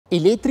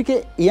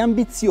Elettriche e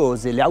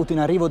ambiziose, le auto in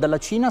arrivo dalla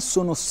Cina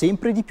sono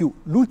sempre di più.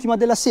 L'ultima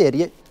della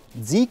serie,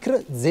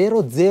 Zeekr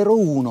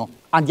 001.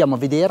 Andiamo a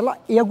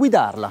vederla e a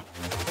guidarla.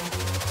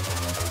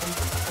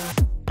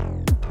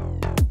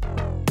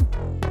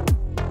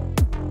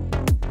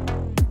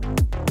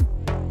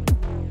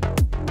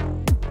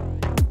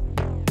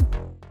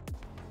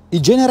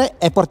 Il genere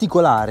è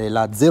particolare,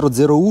 la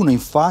 001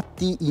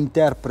 infatti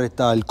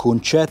interpreta il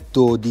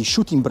concetto di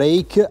shooting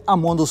brake a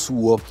modo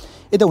suo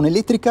ed è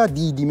un'elettrica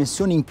di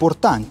dimensioni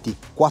importanti,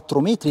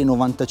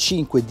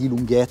 4,95 m di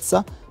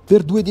lunghezza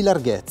per 2 di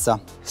larghezza.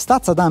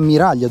 Stazza da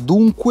ammiraglia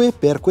dunque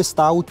per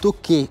quest'auto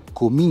che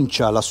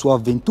comincia la sua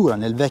avventura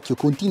nel Vecchio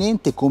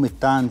Continente, come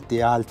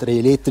tante altre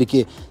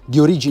elettriche di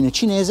origine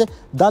cinese,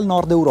 dal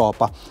nord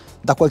Europa.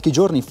 Da qualche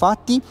giorno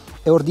infatti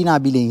è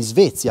ordinabile in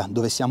Svezia,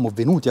 dove siamo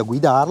venuti a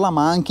guidarla,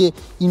 ma anche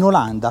in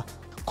Olanda,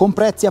 con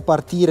prezzi a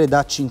partire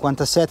da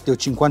 57 o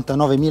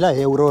 59 mila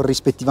euro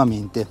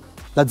rispettivamente.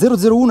 La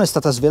 001 è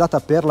stata svelata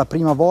per la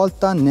prima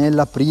volta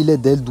nell'aprile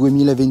del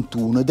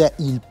 2021 ed è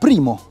il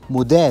primo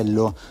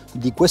modello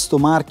di questo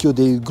marchio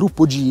del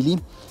gruppo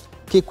Geely,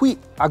 che qui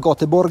a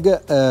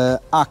Göteborg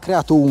ha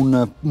creato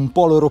un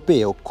polo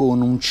europeo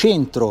con un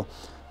centro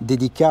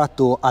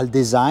dedicato al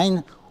design,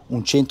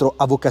 un centro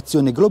a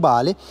vocazione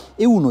globale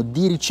e uno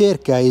di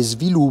ricerca e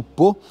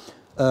sviluppo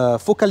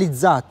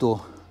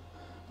focalizzato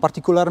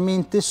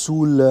particolarmente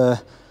sul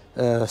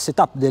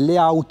setup delle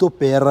auto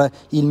per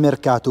il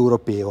mercato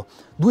europeo.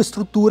 Due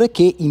strutture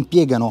che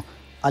impiegano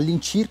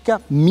all'incirca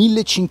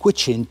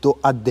 1500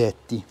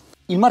 addetti.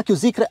 Il marchio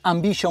Zeekr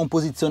ambisce a un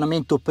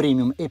posizionamento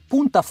premium e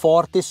punta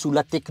forte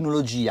sulla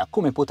tecnologia,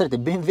 come potrete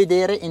ben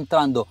vedere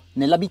entrando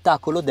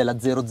nell'abitacolo della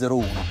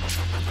 001.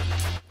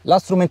 La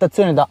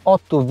strumentazione da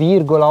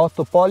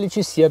 8,8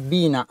 pollici si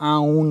abbina a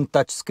un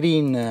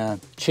touchscreen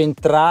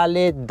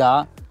centrale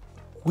da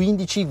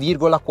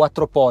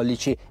 15,4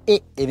 pollici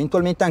e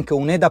eventualmente anche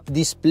un head-up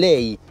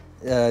display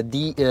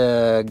di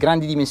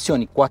grandi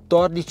dimensioni,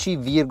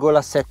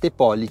 14,7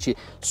 pollici.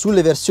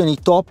 Sulle versioni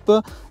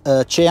top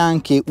c'è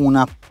anche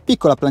una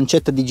piccola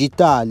plancetta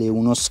digitale,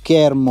 uno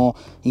schermo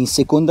in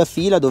seconda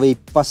fila dove i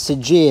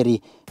passeggeri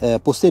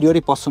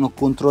posteriori possono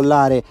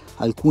controllare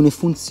alcune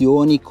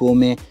funzioni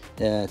come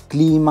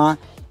clima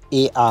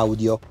e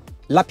audio.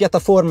 La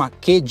piattaforma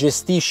che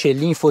gestisce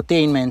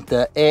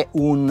l'infotainment è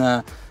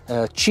un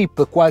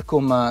chip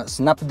Qualcomm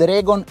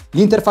Snapdragon.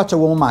 L'interfaccia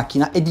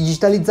uomo-macchina è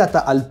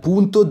digitalizzata al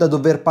punto da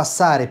dover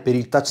passare per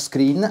il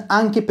touchscreen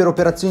anche per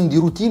operazioni di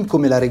routine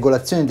come la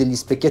regolazione degli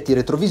specchietti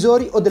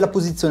retrovisori o della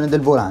posizione del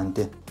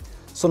volante.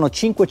 Sono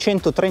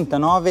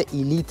 539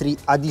 i litri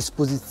a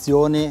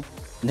disposizione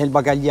nel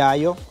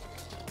bagagliaio.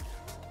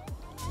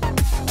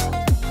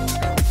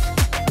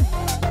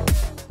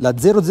 La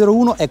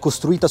 001 è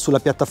costruita sulla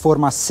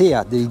piattaforma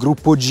SEA del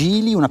gruppo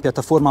Geely, una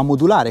piattaforma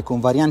modulare con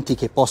varianti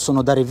che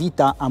possono dare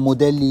vita a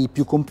modelli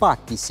più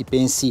compatti. Si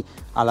pensi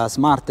alla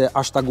Smart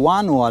Hashtag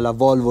One o alla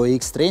Volvo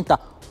X30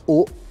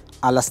 o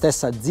alla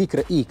stessa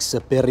Zeekr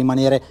X per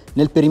rimanere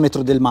nel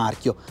perimetro del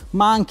marchio,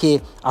 ma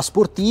anche a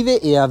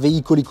sportive e a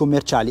veicoli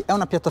commerciali. È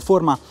una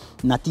piattaforma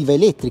nativa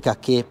elettrica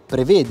che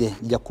prevede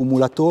gli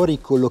accumulatori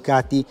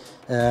collocati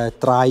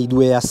tra i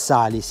due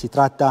assali. Si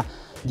tratta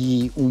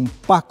di un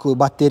pacco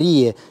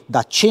batterie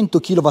da 100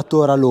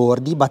 kWh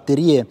lordi,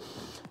 batterie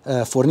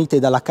fornite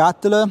dalla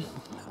CATL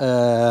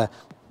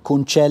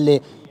con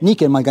celle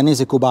nickel,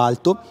 manganese e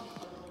cobalto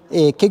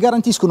che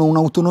garantiscono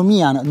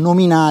un'autonomia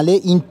nominale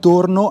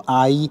intorno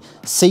ai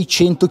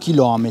 600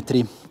 km,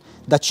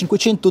 da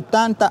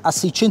 580 a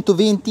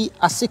 620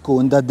 a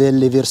seconda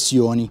delle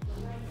versioni.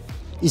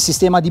 Il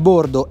sistema di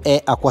bordo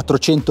è a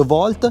 400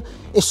 volt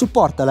e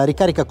supporta la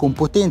ricarica con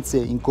potenze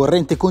in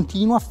corrente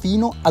continua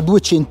fino a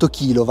 200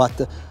 kW,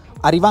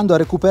 arrivando a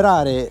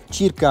recuperare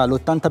circa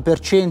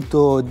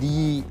l'80%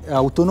 di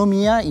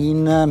autonomia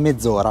in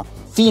mezz'ora.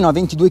 Fino a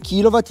 22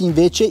 kW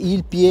invece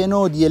il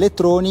pieno di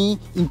elettroni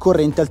in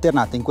corrente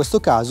alternata. In questo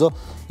caso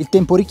il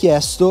tempo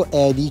richiesto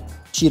è di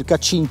circa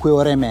 5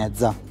 ore e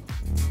mezza.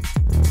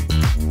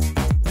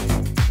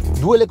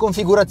 Due le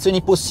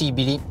configurazioni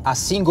possibili: a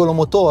singolo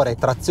motore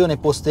trazione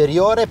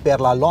posteriore per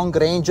la long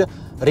range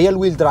rear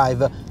wheel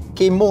drive,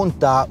 che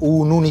monta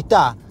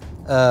un'unità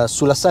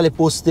sull'assale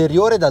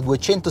posteriore da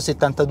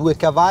 272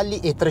 cavalli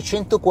e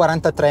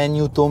 343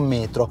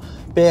 Nm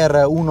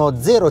per uno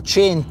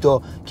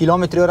 0-100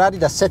 km/h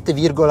da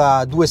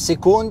 7,2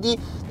 secondi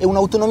e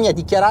un'autonomia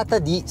dichiarata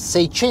di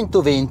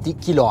 620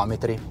 km.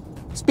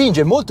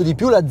 Spinge molto di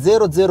più la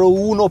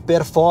 001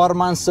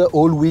 Performance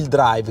All Wheel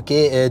Drive,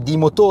 che di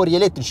motori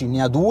elettrici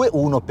ne ha due,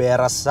 uno per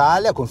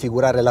assale a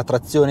configurare la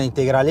trazione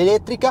integrale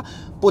elettrica,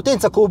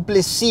 potenza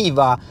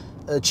complessiva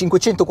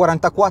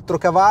 544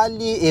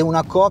 cavalli e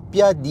una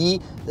coppia di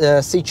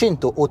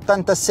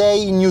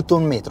 686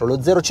 Nm. Lo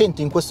 0-100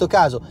 in questo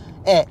caso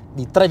è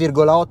di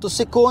 3,8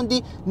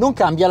 secondi, non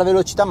cambia la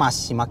velocità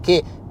massima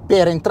che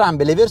per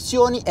entrambe le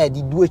versioni è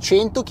di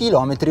 200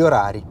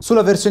 km/h.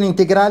 Sulla versione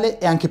integrale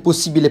è anche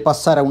possibile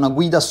passare a una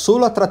guida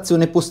solo a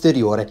trazione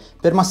posteriore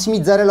per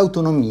massimizzare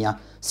l'autonomia.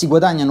 Si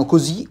guadagnano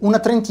così una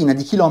trentina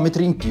di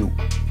chilometri in più.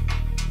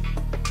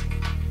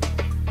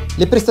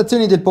 Le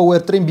prestazioni del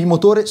powertrain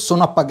bimotore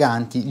sono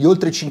appaganti, gli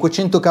oltre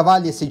 500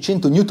 cavalli e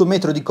 600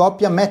 Nm di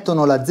coppia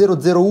mettono la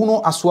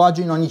 001 a suo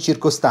agio in ogni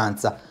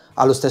circostanza.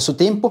 Allo stesso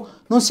tempo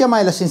non si ha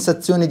mai la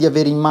sensazione di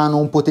avere in mano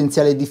un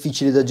potenziale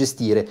difficile da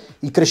gestire,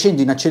 il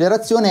crescendo in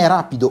accelerazione è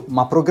rapido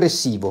ma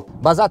progressivo.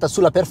 Basata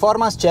sulla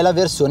performance c'è la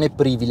versione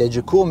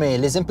Privilege, come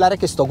l'esemplare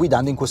che sto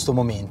guidando in questo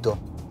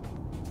momento.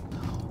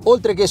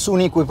 Oltre che su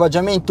un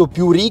equipaggiamento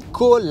più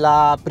ricco,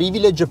 la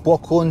Privilege può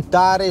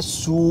contare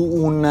su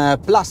un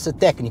plus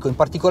tecnico, in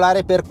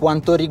particolare per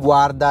quanto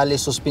riguarda le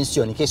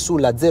sospensioni, che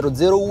sulla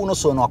 001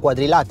 sono a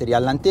quadrilateri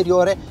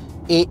all'anteriore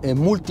e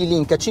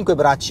multilink a 5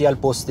 bracci al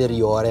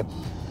posteriore.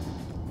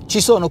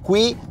 Ci sono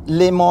qui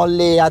le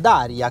molle ad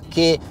aria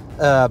che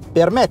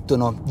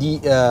permettono di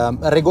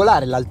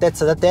regolare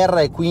l'altezza da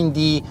terra e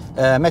quindi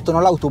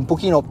mettono l'auto un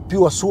pochino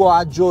più a suo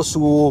agio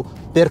su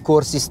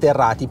percorsi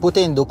sterrati,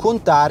 potendo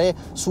contare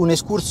su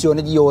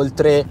un'escursione di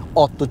oltre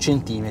 8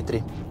 cm.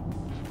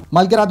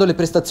 Malgrado le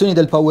prestazioni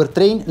del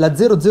powertrain, la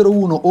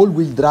 001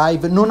 all-wheel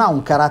drive non ha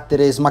un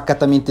carattere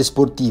smaccatamente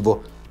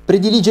sportivo.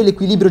 Predilige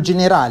l'equilibrio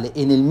generale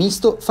e nel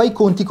misto fa i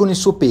conti con il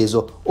suo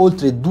peso,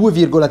 oltre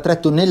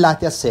 2,3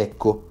 tonnellate a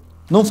secco.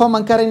 Non fa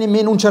mancare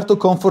nemmeno un certo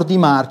comfort di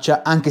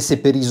marcia, anche se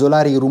per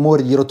isolare i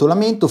rumori di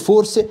rotolamento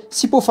forse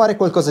si può fare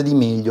qualcosa di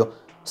meglio.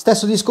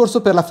 Stesso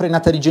discorso per la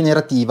frenata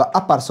rigenerativa,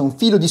 apparsa un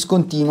filo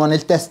discontinua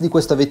nel test di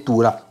questa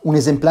vettura, un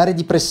esemplare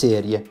di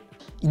preserie.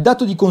 Il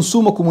dato di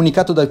consumo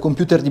comunicato dal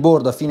computer di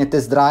bordo a fine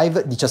test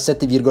drive,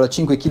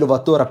 17,5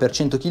 kWh per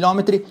 100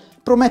 km,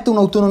 promette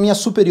un'autonomia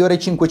superiore ai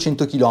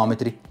 500 km,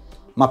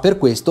 ma per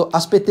questo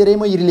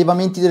aspetteremo i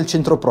rilevamenti del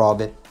centro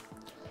prove.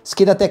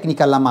 Scheda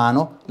tecnica alla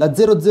mano, la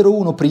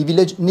 001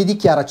 Privilege ne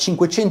dichiara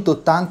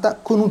 580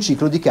 con un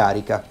ciclo di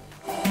carica.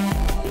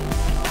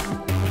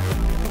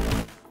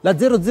 La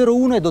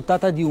 001 è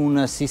dotata di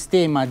un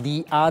sistema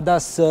di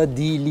ADAS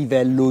di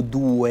livello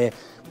 2,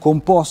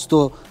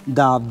 composto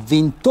da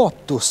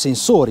 28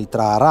 sensori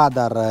tra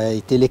radar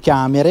e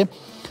telecamere.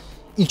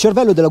 Il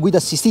cervello della guida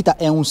assistita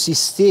è un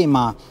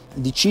sistema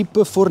di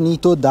chip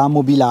fornito da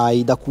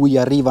Mobileye, da cui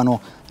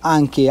arrivano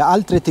anche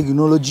altre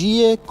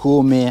tecnologie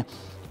come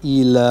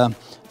il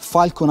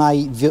Falcon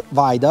Eye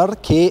Vidar,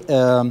 che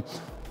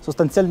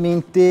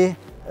sostanzialmente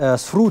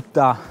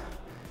sfrutta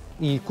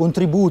il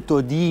contributo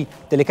di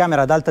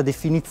telecamera ad alta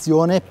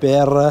definizione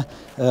per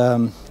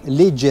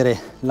leggere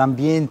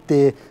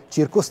l'ambiente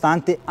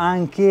circostante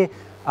anche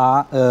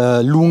a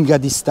lunga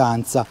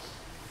distanza.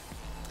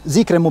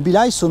 Zeekr e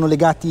Mobileye sono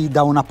legati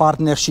da una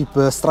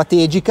partnership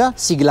strategica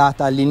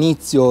siglata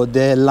all'inizio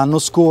dell'anno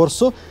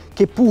scorso,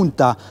 che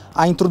punta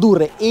a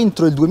introdurre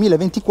entro il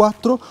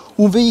 2024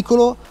 un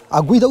veicolo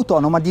a guida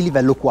autonoma di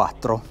livello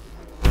 4.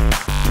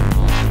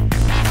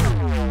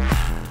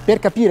 Per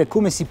capire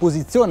come si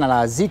posiziona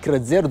la Zeekr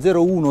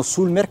 001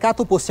 sul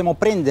mercato possiamo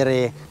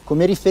prendere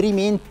come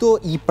riferimento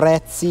i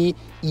prezzi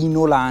in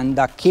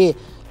Olanda, che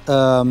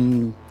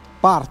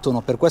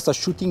partono per questa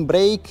shooting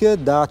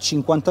brake da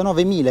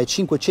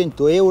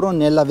 59.500 euro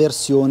nella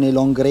versione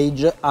long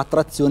range a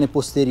trazione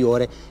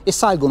posteriore e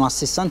salgono a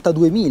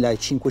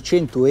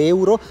 62.500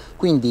 euro,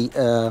 quindi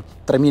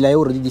 3.000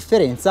 euro di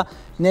differenza,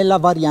 nella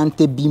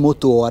variante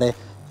bimotore.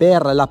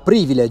 Per la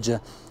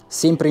Privilege,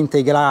 sempre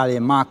integrale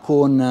ma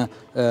con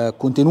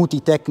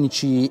contenuti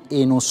tecnici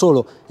e non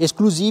solo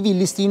esclusivi, il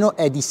listino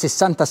è di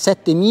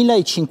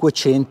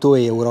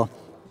 67.500 euro.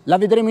 La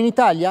vedremo in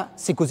Italia?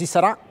 Se così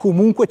sarà,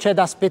 comunque c'è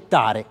da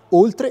aspettare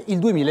oltre il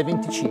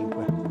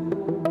 2025.